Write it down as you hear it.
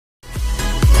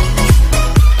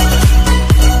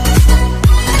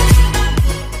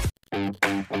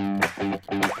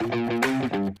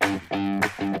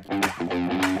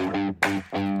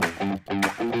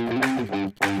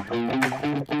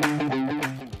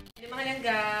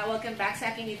back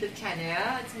sa aking YouTube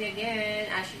channel. It's me again,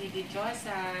 Ashley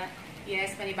Dichosa.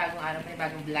 Yes, panibagong araw,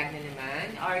 panibagong vlog na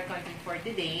naman. Our content for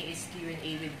today is Q&A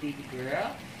with baby girl.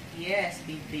 Yes,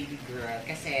 baby girl.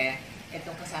 Kasi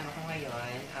itong kasama ko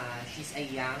ngayon, she's a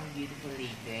young, beautiful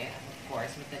lady. At of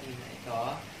course, matalino ito.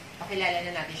 Pakilala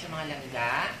na natin siya mga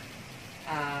langga.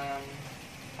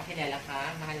 Pakilala ka,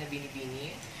 mahal na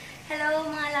binibini. Hello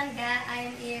mga langga,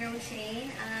 I'm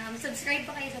Roshane. Subscribe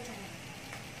pa kayo sa channel.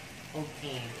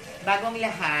 Okay. Bagong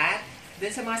lahat,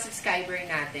 dun sa mga subscriber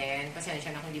natin,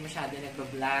 pasensya na kung hindi masyado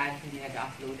nagbablog, hindi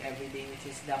nag-upload everyday, which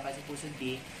is dapat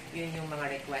supposedly, yun yung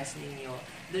mga request ninyo.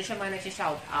 Dun siya mga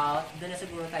nagsha-shoutout, dun na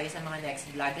siguro tayo sa mga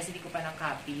next vlog, kasi hindi ko pa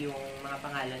nang-copy yung mga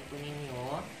pangalan po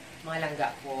ninyo, mga langga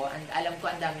po. And alam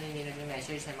ko, ang dami ninyo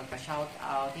nag-message na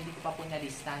magpa-shoutout, hindi ko pa po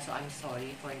na-lista, so I'm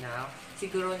sorry for now.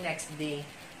 Siguro next day,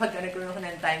 pagka nagkaroon ako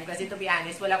ng time, kasi to be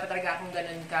honest, wala pa talaga akong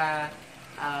ganun ka,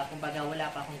 kumbaga wala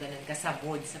pa akong ganun ka sa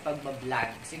mood sa pagbablog.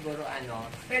 Siguro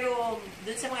pero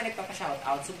dun sa mga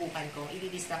nagpapa-shoutout, subukan kong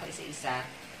ililista ko isa-isa,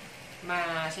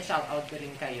 ma-shoutout ko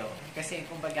rin kayo. Kasi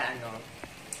kumbaga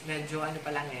medyo pa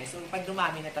lang eh. So pag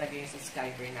dumami na talaga yung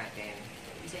subscriber natin,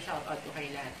 isa-shoutout ko kayo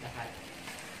lahat-lahat.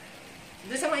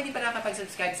 Doon sa mga hindi pa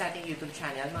nakapag-subscribe sa ating YouTube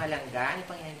channel, mga langga, ano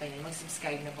pang hinantay nyo,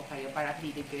 mag-subscribe na po kayo para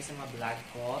updated kayo sa mga vlog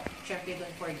ko. Siyempre,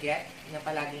 don't forget na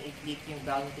palaging i-click yung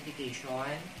bell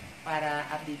notification para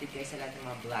updated kayo sa lahat ng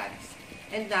mga vlogs.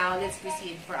 And now, let's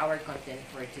proceed for our content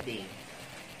for today.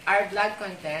 Our vlog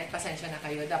content, pasensya na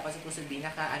kayo, dapat supposedly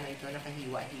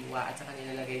nakahiwa-hiwa at saka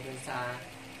nilalagay dun sa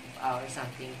or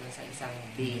something dun sa isang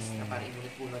base na para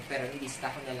ibunot-bunot, pero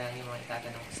nilista ko na lang yung mga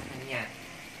itatanong ko sa kanya.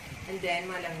 And then,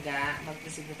 mga langga,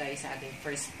 mag-proceed na tayo sa ating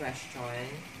first question.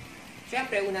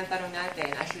 Siyempre, unang tanong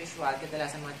natin, as usual,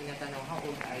 kadalasan mga tinatanong, how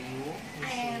old are you?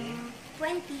 I am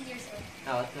 20 years old.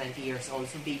 Oh, 20 years old.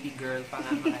 So, baby girl pa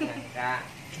nga mga langga.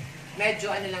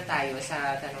 Medyo lang tayo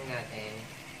sa tanong natin.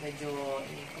 Medyo,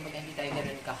 kumbaga hindi tayo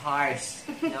gano'n ka-harsh.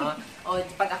 No? O,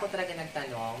 pag ako talaga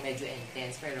nagtanong, medyo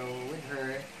intense. Pero with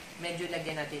her, medyo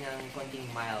lagyan natin ng konting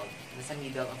mild. Nasa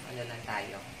middle of lang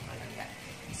tayo. Mga langga.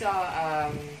 So,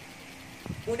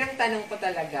 unang tanong ko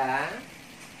talaga,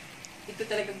 ito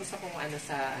talaga gusto kong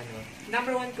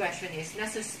number one question is,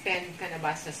 nasuspend ka na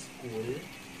ba sa school?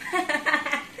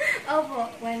 Opo,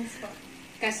 once po.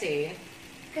 Kasi?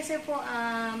 Kasi po,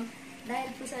 dahil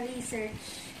po sa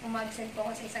research, umabsent po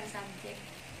ako sa isang subject.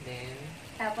 Then?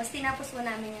 Tapos, tinapos po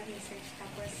namin yung research.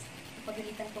 Tapos,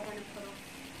 napagalitan po ako ng prof.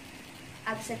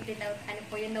 Absent without,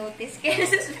 yung notice. Kaya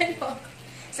nasuspend po ako.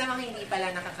 Sa mga hindi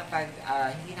pala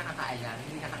hindi nakakaalam,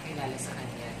 hindi nakakilala sa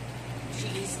kanya,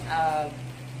 she is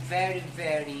very,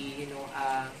 very,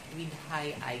 with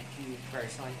high IQ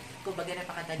person. Kumbaga,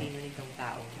 napakatalino nitong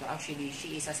tao. So, actually,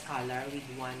 she is a scholar with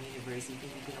one university.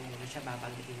 Hindi ko na muna siya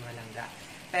babanggitin mga langga.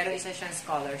 Pero isa siyang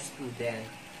scholar student.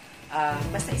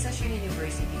 Basta isa siyang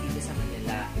university dito sa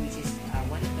Manila, which is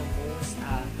one of the most,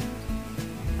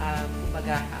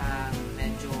 kumbaga,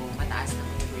 medyo mataas na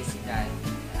universidad.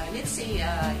 Let's say,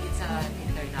 it's an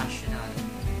international.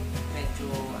 Medyo,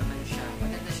 siya,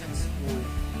 maganda siyang school.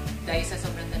 Dahil sa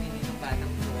sobrang talino nitong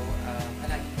batang to,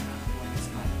 palagi nakakuha ng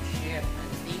scholarship.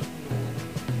 And thank you.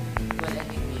 Well,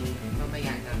 anyway,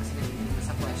 mamaya na kasi nalilito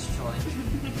sa question.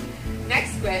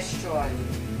 Next question.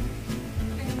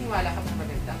 Naniniwala ka pong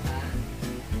maganda ka?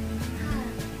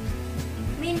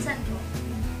 Minsan po.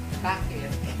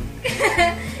 Bakit?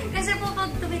 Kasi po pag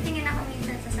tumitingin ako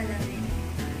minsan sa salamin,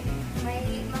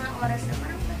 may mga oras na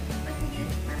parang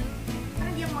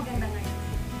hindi ako maganda ngayon.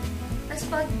 Tapos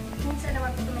pag minsan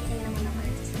naman po tumitingin naman ako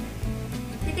sa salamin,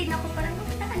 titignan ko parang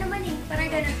maganda ka naman eh. Parang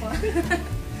ganun po.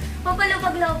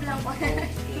 Papalubag-loob lang po.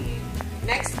 Okay.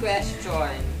 Next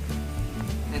question.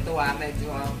 Ito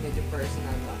medyo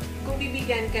personal ba? Kung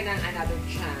bibigyan ka ng another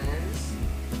chance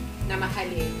na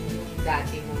mahalin yung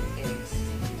dati mong ex,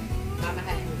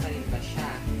 mamahalin mo pa rin ba siya?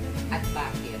 At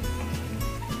bakit?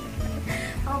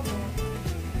 Opo.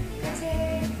 Kasi,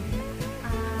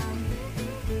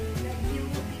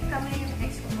 kami yung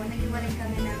ex ko po, nag-iwalay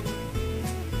kami ng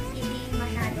hindi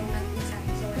masyadong nag-usap.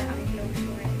 So, wala kami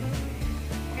closure.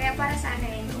 Kaya para sa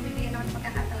akin, kung bibigyan ako ng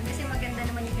pagkakataon, kasi maganda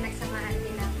naman yung pinagsamahan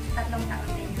din na 3 taon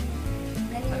din.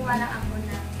 Naniniwala ako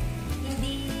na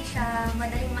hindi siya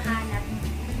madaling mahanap.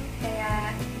 Kaya,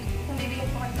 kung bibigyan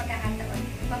ko ng pagkakataon,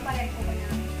 papalag ko na.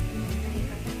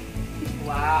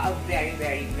 Wow, a very,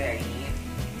 very, very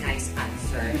nice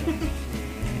answer.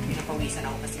 Pinapawisan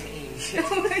ako kasi may English.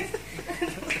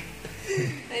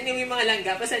 Anyway, mga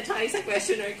langga, pasensya kayo sa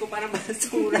questionnaire ko para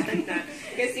masuran na.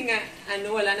 Kasi nga,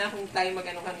 wala na akong time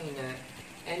kanina.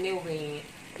 Anyway,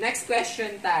 next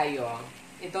question tayo.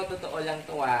 Ito, totoo lang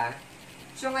to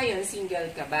So, ngayon,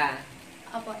 single ka ba?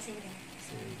 Opo, single.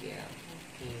 Single.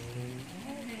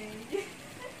 Okay.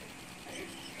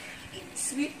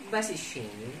 Sweet ba si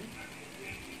Shane?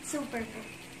 Super po.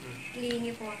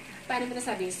 Clingy po. Paano mo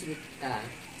nasabing sweet ka?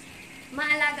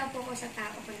 Maalaga po ko sa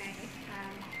tao ko na rin.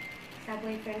 Sa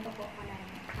boyfriend ko po ko na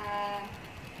rin.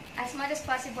 As much as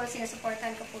possible,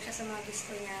 sinasuportan ko po siya sa mga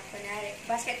gusto niya. Kunwari,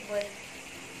 basketball.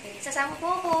 Sasama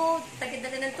po ako,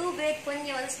 tagdala ng tubig,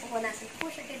 punyo, alas pupunasan ko po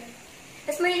siya, gano'n.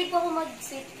 Tapos mahilig po ako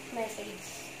mag-sweet message.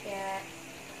 Kaya,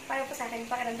 parang po sa akin,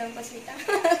 pakiramdam ko sweet.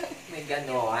 May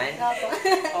ganon? Opo.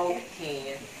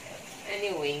 Okay.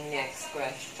 Anyway, next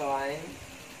question.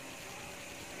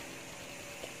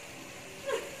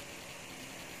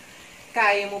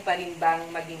 Kaya mo pa rin bang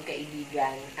maging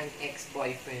kaibigan ang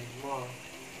ex-boyfriend mo?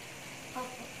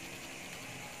 Opo.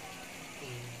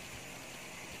 Okay.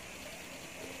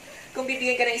 Kung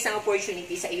bibigyan ka ng isang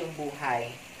opportunity sa iyong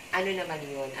buhay, ano naman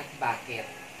yun at bakit?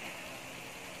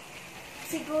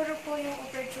 Siguro po yung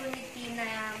opportunity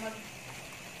na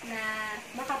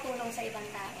makatulong sa ibang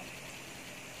tao.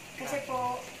 Kasi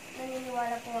po,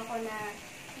 naniniwala po ako na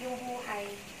yung buhay,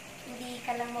 hindi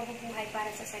ka lang mabubuhay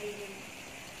para sa sarili mo.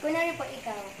 Kunwari po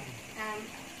ikaw,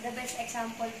 the best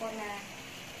example po na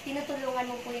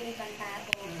tinutulungan mo po yung ibang tao.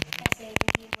 Kasi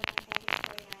hindi mo lang po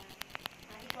gusto na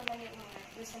ikaw lang yung mga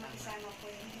gusto maisama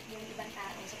po yung ibang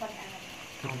tao sa pag-aaral.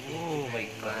 Oh my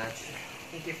gosh.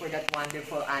 Thank you for that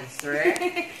wonderful answer,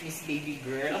 Miss Baby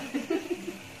Girl.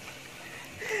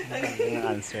 Ang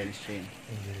answer ni Shane.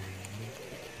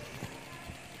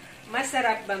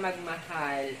 Masarap ba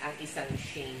magmahal ang isang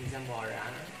Shane Zamora?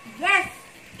 Yes!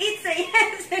 It's a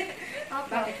yes!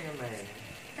 Opo. Bakit naman?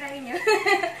 Try nyo.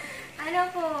 Ano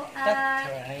po,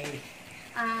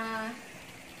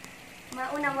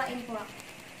 maunawain po ako.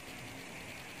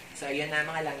 So, yun na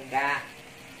mga langga.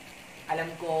 Alam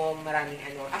ko maraming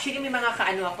ano. Actually, may mga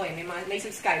kaano ako eh. May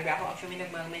subscriber ako. Actually,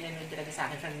 may nanonood talaga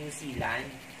sa akin from New Zealand.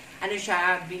 Ano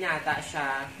siya, binata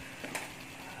siya.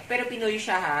 Pero Pinoy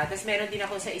siya ha. Tapos meron din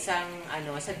ako sa isang,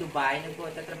 sa Dubai.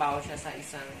 Nagtatrabaho siya sa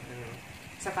isang,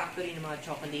 sa factory ng mga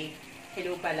chocolate.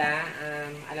 Hello pala.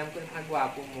 Alam ko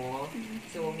napakagwapo mo.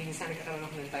 So, minsan nagkakaroon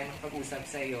ako ng time makapag-usap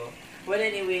sa'yo. Well,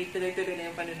 anyway, tuloy-tuloy na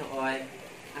yung panunood.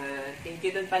 Thank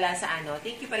you dun pala sa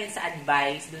thank you pa rin sa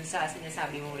advice dun sa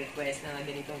sinasabi mong request na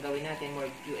ganitong gawin natin, more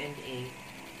Q&A.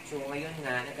 So, ngayon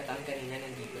nga, nagkataon kanina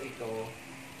nandito ito.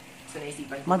 So,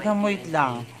 naisipan ko Madam, wait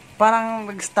lang.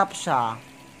 Parang nag-stop siya.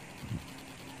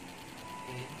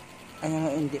 Okay.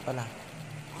 Ayun, hindi pala.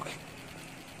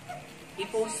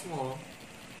 I-post mo.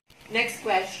 Next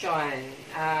question.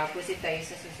 Proceed tayo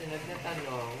sa susunod na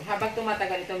tanong. Habang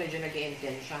tumatagal ito, medyo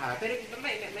nag-i-intense siya ha. Pero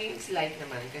may slight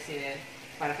naman kasi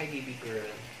para kay baby girl.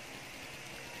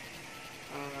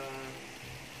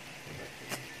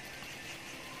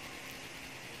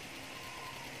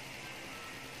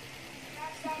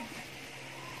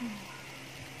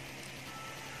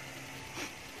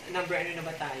 Number ano na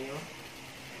ba tayo?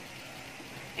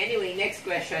 Anyway, next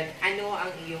question. Ano ang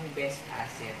iyong best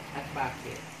asset at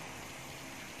bakit?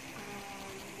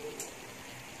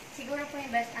 Siguro po yung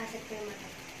best asset ko yung mata.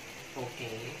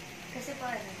 Okay. Kasi po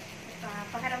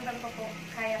pakiramdam ko po,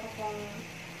 kaya ko pong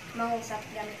mangusap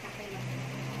gamit na ko yung mata.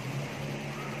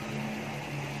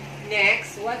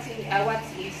 Next, what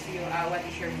is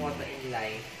your motto in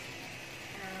life?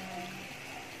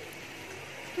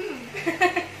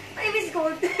 Time is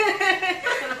gold.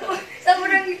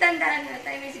 Sobrang tandaan na.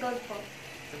 Time is gold po.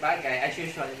 Sabagay, as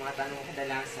usual, mga tanong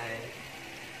kadalasan.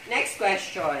 Next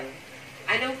question.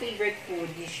 Anong favorite food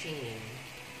ni Shane?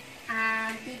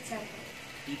 Pizza po.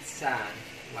 Pizza.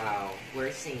 Wow.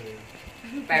 We're same.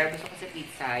 Pero gusto ko sa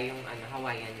pizza, yung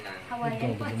Hawaiian lang.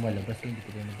 Hawaiian po.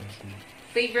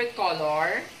 Favorite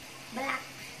color? Black.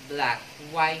 Black.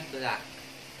 Why black?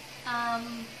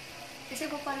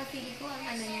 Kasi po parang feeling ko ang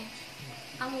niya.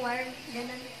 Ang warm,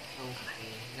 ganun.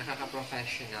 Okay.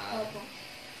 Nakaka-professional. Opo.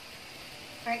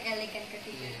 Parang elegant ka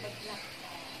tigil pag black.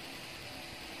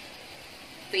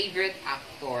 Favorite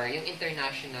actor? Yung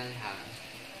international ha?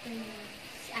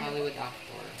 Hollywood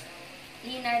actor.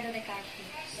 Leonardo DiCaprio.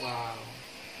 Wow.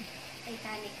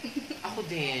 Titanic. Ako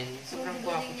din. Sobrang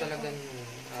gwapo talaga nun.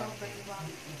 Sobrang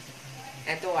gwapo.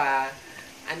 Eto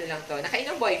ano lang to.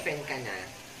 Nakailang boyfriend ka na?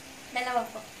 Dalawa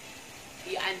po.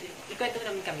 Ikwento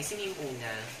naman kami. Sino yung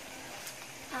una?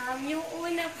 Yung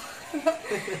una po.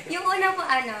 Yung una po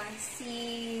si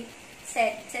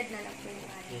Sed. Sed na lang po yung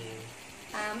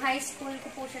high school ko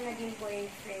po siya naging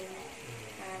boyfriend.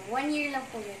 1 year lang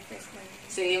po yun, first one.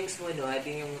 So, yung sumunod,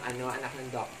 yung anak ng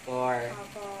doktor.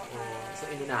 Opo. So,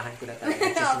 inunahan ko na talaga.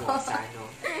 Chismosa,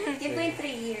 Yun po yung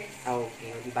 3 years.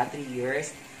 Okay. Diba, 3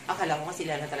 years? Akala ko kasi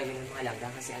lala talaga ng mga langga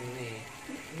kasi ano eh,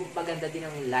 maganda din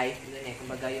ang life nun eh,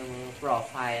 kumbaga yung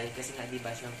profile, kasi nga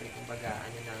diba syempre, kumbaga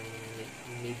ano ng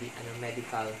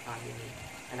medical family,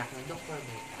 anak ng doktor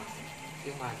mo,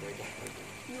 yung mother, doktor mo.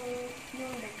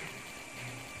 Yung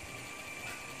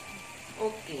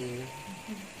Okay.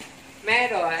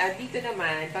 Meron, dito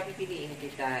naman, papipiliin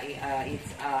kita,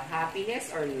 it's happiness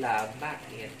or love.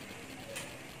 Bakit?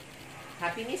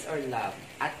 Happiness or love?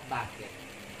 At bakit?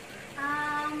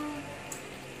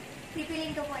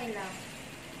 Pipiliin ko po ay love.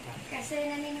 Kasi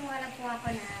naniniwala po ako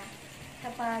na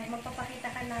kapag magpapakita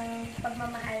ka ng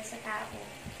pagmamahal sa tao,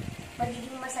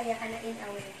 magiging masaya ka na in a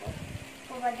way po.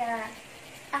 Kumbaga,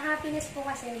 ang happiness po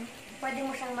kasi, pwede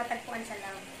mo siyang matagpuan sa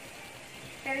love.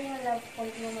 Pero yung love po,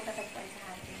 hindi mo matatagpuan sa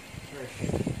happiness.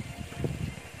 Perfect.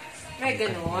 May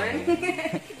ganun?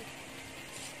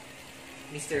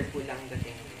 Mr. Pulang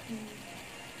dating.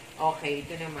 Okay,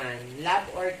 ito naman. Love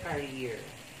or career?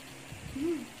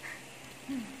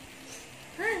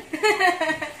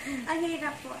 Ang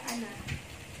hirap po,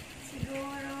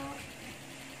 siguro,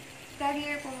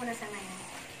 career po muna sa ngayon.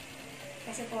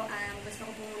 Kasi po, gusto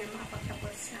ko po muna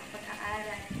makapagtapos ng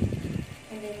pag-aaral.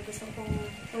 And then, gusto ko pong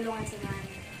tulungan si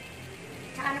mami.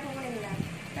 Tsaka na po muna nila.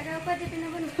 Pero pwede din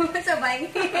naman po sabay.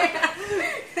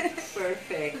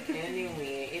 Perfect.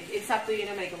 Anyway, it's up to you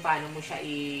naman kung paano mo siya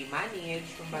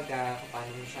i-manage, kumbaga, kung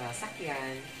paano mo siya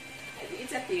sakyan.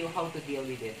 It's up to you how to deal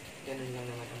with it. Ganun lang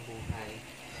naman ang buhay.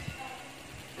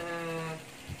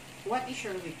 What is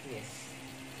your weakness?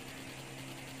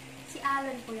 Si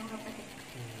Alan po yung kapatid ko.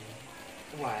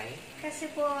 Why? Kasi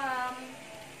po,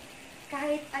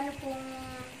 kahit ano pong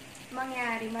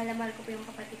mangyari, malamal ko po yung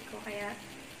kapatid ko. Kaya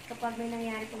kapag may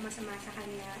nangyari po masama sa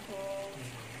kanya o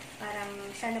parang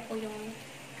siya na po yung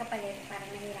kapalit,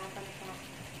 parang nahirapan po ako.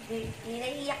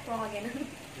 Naiiyak po ako gano'n.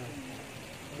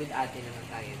 Good ate naman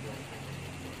tayo doon.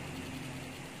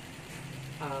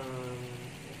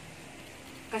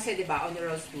 Kasi diba,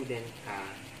 honor roll student ka,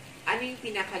 ano yung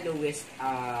pinaka-lowest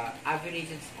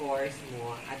average scores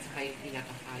mo at saka yung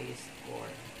pinaka-highest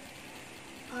score?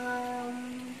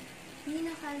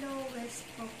 Pinaka-lowest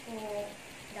ko po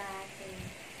dati,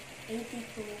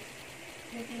 82.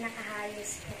 Yung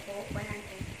pinaka-highest ko po,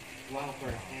 100. Wow,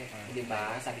 perfect.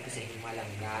 Diba? Sabi ko sa inyo,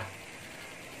 malangga.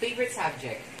 Favorite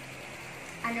subject?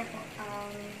 Ano po,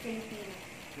 Filipino.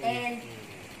 And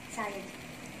science.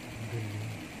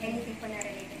 Anything po na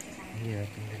related sa science. Yeah,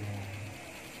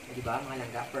 Diba? Mga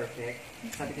langga, perfect.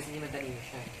 Sabi ko sa inyo, matalino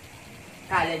siya.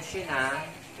 College yun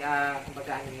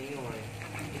kumbaga ano yun.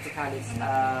 It's a college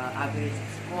average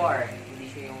score. Hindi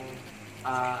siya yung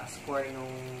score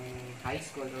nung high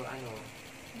school o ano.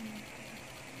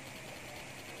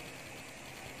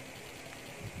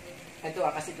 Ito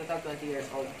kasi total 20 years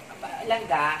old.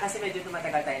 Langga, kasi medyo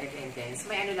tumatagal tayo nag-intense.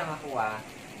 May ano lang ako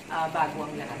bago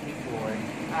ang lahat before.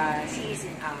 She is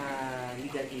in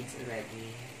legal age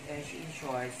already. She in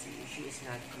short, she is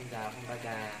not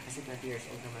kumbaga, kasi 20 years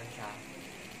old naman siya.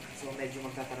 So medyo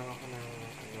magtatanong ako ng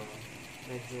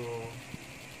medyo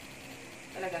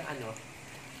talagang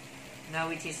na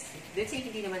which is, let's say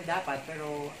hindi naman dapat,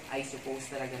 pero I suppose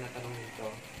talaga na tanong nito.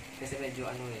 Kasi medyo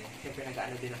syempre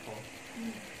nag-ano din ako.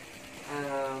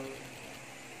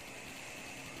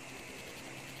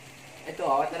 Ito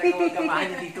talaga huwag ka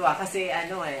maano dito kasi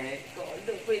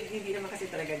hindi naman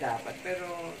kasi talaga dapat,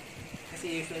 pero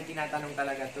kasi usually tinatanong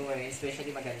talaga to especially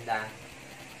maganda.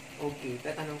 Okay,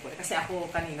 tatanong ko. Kasi ako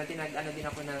kanina din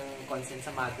ako ng consent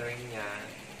sa mother niya.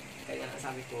 Kaya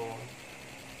sabi ko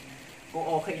kung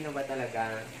okay na ba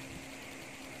talaga.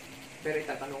 Pero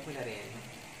itatanong ko na rin.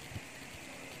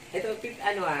 Ito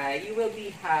you will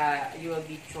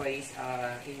be choice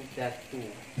in the two.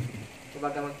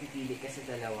 Kumbaga magpipili ka sa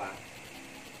dalawa.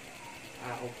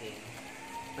 Okay.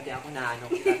 Pati ako na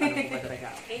tatanong ko ba talaga.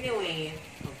 Anyway,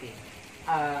 okay.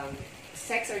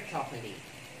 Sex or chocolate?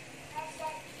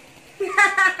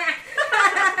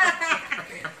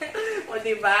 O,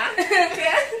 diba?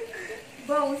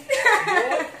 Both.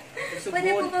 So, Pwede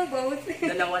po ba both?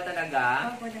 Dalawa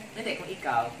talaga? Opo na. Hindi, kung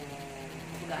ikaw, kung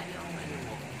gaano ang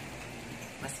mo,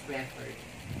 mas preferred.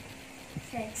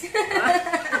 Sex.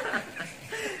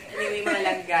 Anyway, mga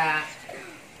langga,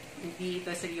 hindi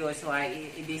ito seryoso.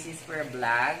 This is for a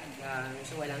vlog.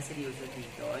 So, walang seryoso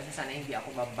dito. So, sana hindi ako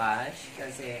mabash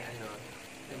kasi,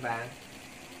 diba?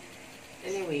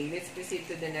 Anyway, let's proceed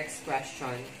to the next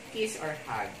question. Kiss or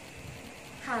hug?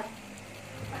 Hug.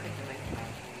 Bakit naman hug?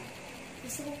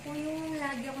 Gusto ko po yung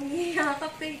lagi akong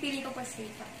niyakap, pero feeling ko pa safe.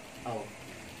 Oh.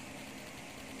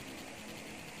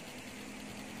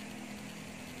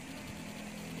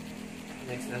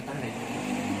 Next na tayo.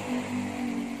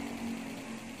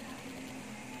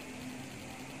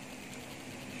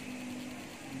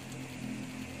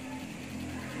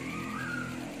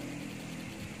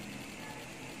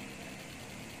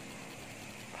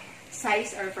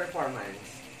 Size or performance?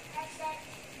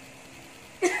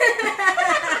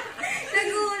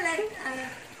 Nagulat.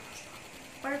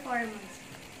 Performance.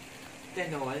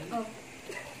 Ganon? Oh.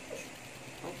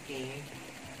 Okay.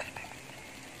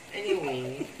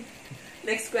 Anyway,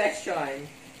 next question.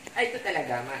 Ay, ito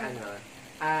talaga,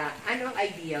 ano ang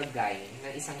ideal guy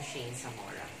ng isang Shane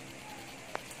Zamora?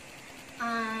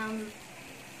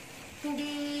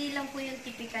 Hindi lang po yung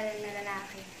typical na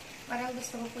lalaki. Parang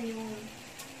gusto ko po yung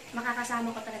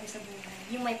makakasama ko talaga sa buhay.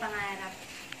 Yung may pangarap.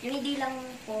 Yung hindi lang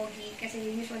pogi. Kasi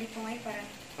usually po ngayon parang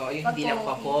yung hindi lang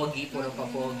papogi, puro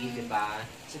papogi, diba?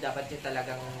 So, dapat yun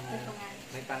talagang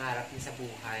may pangarap din sa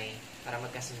buhay para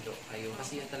magkasundo kayo.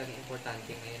 Kasi yun talagang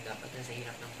importante ngayon. Dapat na sa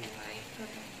hirap ng buhay.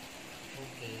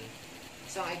 Okay.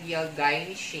 So, ang ideal guy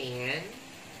ni Shane,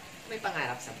 may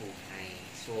pangarap sa buhay.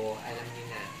 So, alam niyo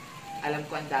na. Alam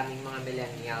ko ang daming mga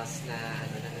millennials na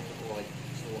nanonood.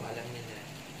 So, alam niyo na.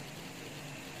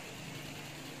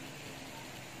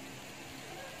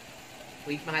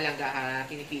 Wait mga langga ha.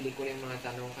 Pinipili ko yung mga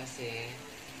tanong kasi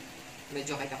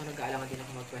medyo kahit ako nag-aalangan din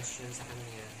ako mag-question sa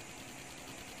kanya.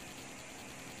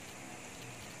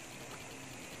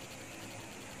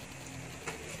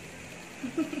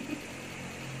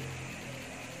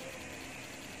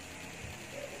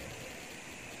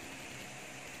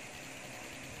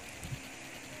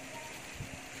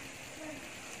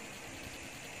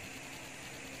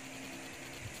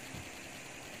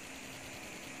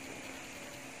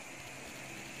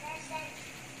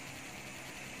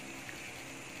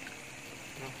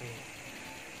 Okay.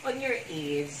 On your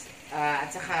age, at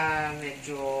saka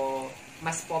medyo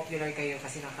mas popular kayo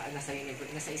kasi nasa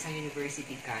isang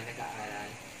university ka, nag-aaral.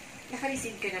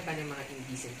 Naka-receive ka na ba ng mga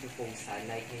indecent proposal?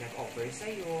 Like, may nag-offer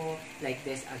sa'yo, like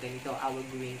this, ganito, I will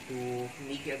going to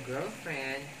make you a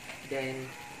girlfriend, then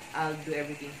I'll do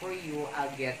everything for you,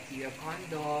 I'll get you a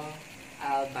condo,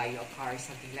 I'll buy you a car,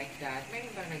 something like that.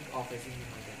 Mayroon ba nag-offer sa inyo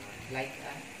mga gano'n? Like,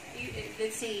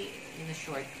 let's say, in a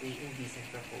short way, indecent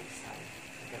proposal.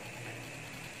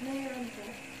 Mayroon po.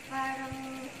 Parang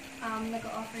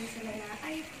nag-offer sila na,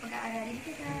 ay, pag-aaralin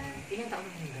kita. Ilan taon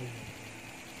ang ganyan?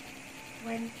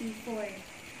 24.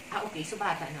 Okay. So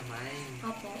bata naman.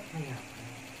 Opo.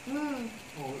 Mayaman.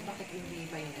 Bakit hindi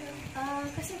pa yun?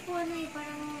 Kasi po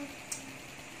parang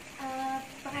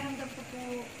pakiramdam ko po,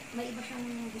 may iba siyang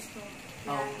gusto.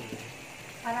 Okay.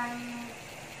 Parang,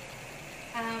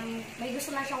 may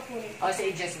gusto na siyang kulit. So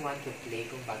you just want to play,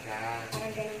 kumbaga.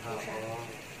 Parang ganun po siya.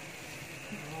 Okay.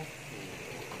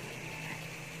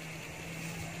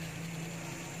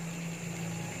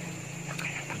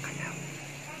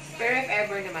 Pero if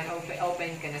ever naman,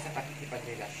 open ka na sa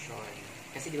pakikipagrelasyon.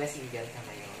 Kasi di ba single ka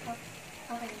ngayon?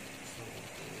 Okay.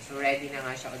 So ready na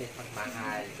nga siya ulit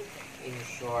magmahal. In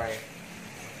short.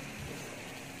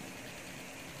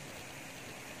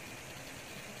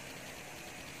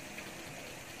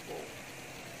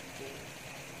 Okay.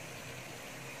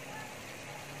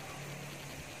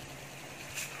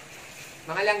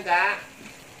 Mga langga,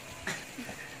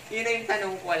 yun na yung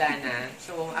tanong ko, wala na.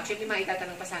 So, actually, may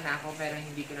itatanong pa sana ako, pero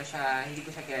hindi ko siya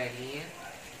carry.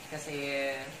 Kasi,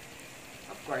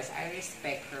 of course, I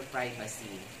respect her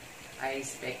privacy. I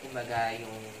respect, kumbaga,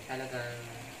 yung talagang,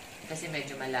 kasi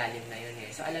medyo malalim na yun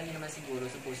eh. So, alam niyo naman siguro,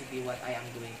 supposedly, what I am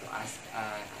going to ask,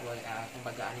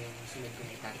 kumbaga, ano yung sunod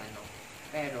kong itatanong.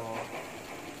 Pero,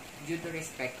 due to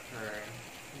respect her,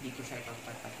 hindi ko siya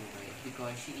ipagpatuloy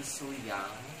because she is so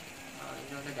young.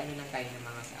 Nag-ano lang tayo ng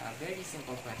mga very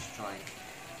simple question.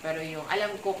 Pero yung,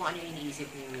 alam ko kung ano yung iniisip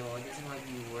ninyo dun sa mga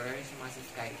viewers, sa mga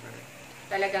subscriber.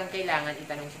 Talagang kailangan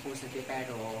itanong supposedly,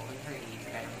 pero on her age,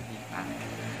 parang hindi pa.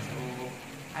 So,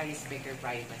 I respect her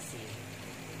privacy.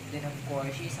 Then, of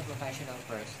course, she is a professional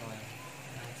person.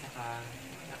 At saka,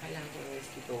 kailangan ko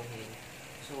respetuhin.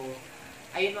 So,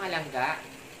 ayun mga langga.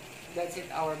 That's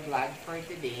it, our vlog for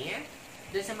today.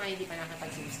 Doon sa mga hindi pa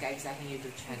nakapag-subscribe sa aking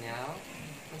YouTube channel,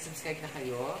 mag-subscribe na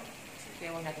kayo. So,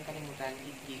 kaya huwag natin kalimutan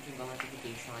i-click yung mga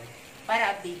notification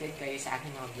para updated kayo sa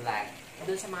aking mga vlog.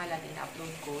 Doon sa mga lahat na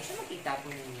upload ko, so makita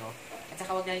po ninyo. At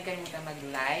saka huwag natin kalimutan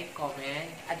mag-like, comment,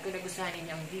 at kung nagustuhan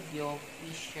ninyo ang video,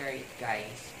 please share it,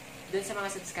 guys. Doon sa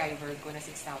mga subscriber ko na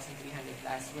 6,300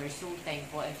 plus, we're so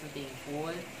thankful and so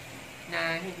thankful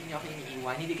na hindi nyo ako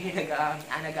iniiwan. Hindi kayo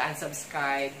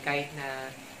nag-unsubscribe kahit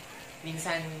na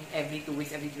minsan every 2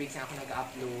 weeks, every 3 weeks na ako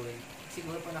nag-upload.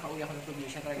 Siguro po nakauwi ako ng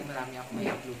probinsya, talaga marami ako may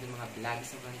upload ng mga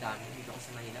vlogs. Sobrang dami dito ako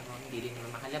sa Manila. Hindi rin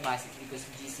naman makalabas because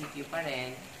GCQ pa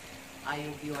rin. I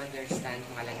hope you understand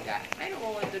mga langga. Pero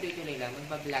tuloy-tuloy lang.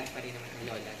 Magpa-vlog pa rin naman ang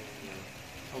lola ninyo.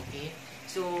 Okay?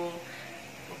 So,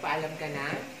 magpaalam ka na,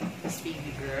 Miss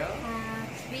Baby Girl.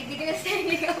 Baby Girl,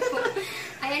 signing up po.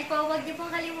 Ayan po, huwag niyo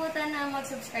pong kalimutan na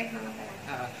mag-subscribe mga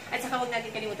pala. At saka huwag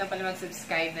natin kalimutan pala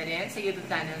mag-subscribe na rin sa YouTube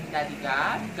channel ng Daddy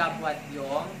Gab, Gabwat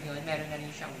Yung. Yun, meron na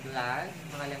rin siyang vlog,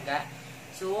 mga langga.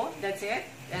 So, that's it.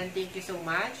 And thank you so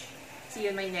much. See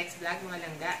you in my next vlog, mga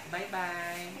langga.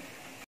 Bye-bye!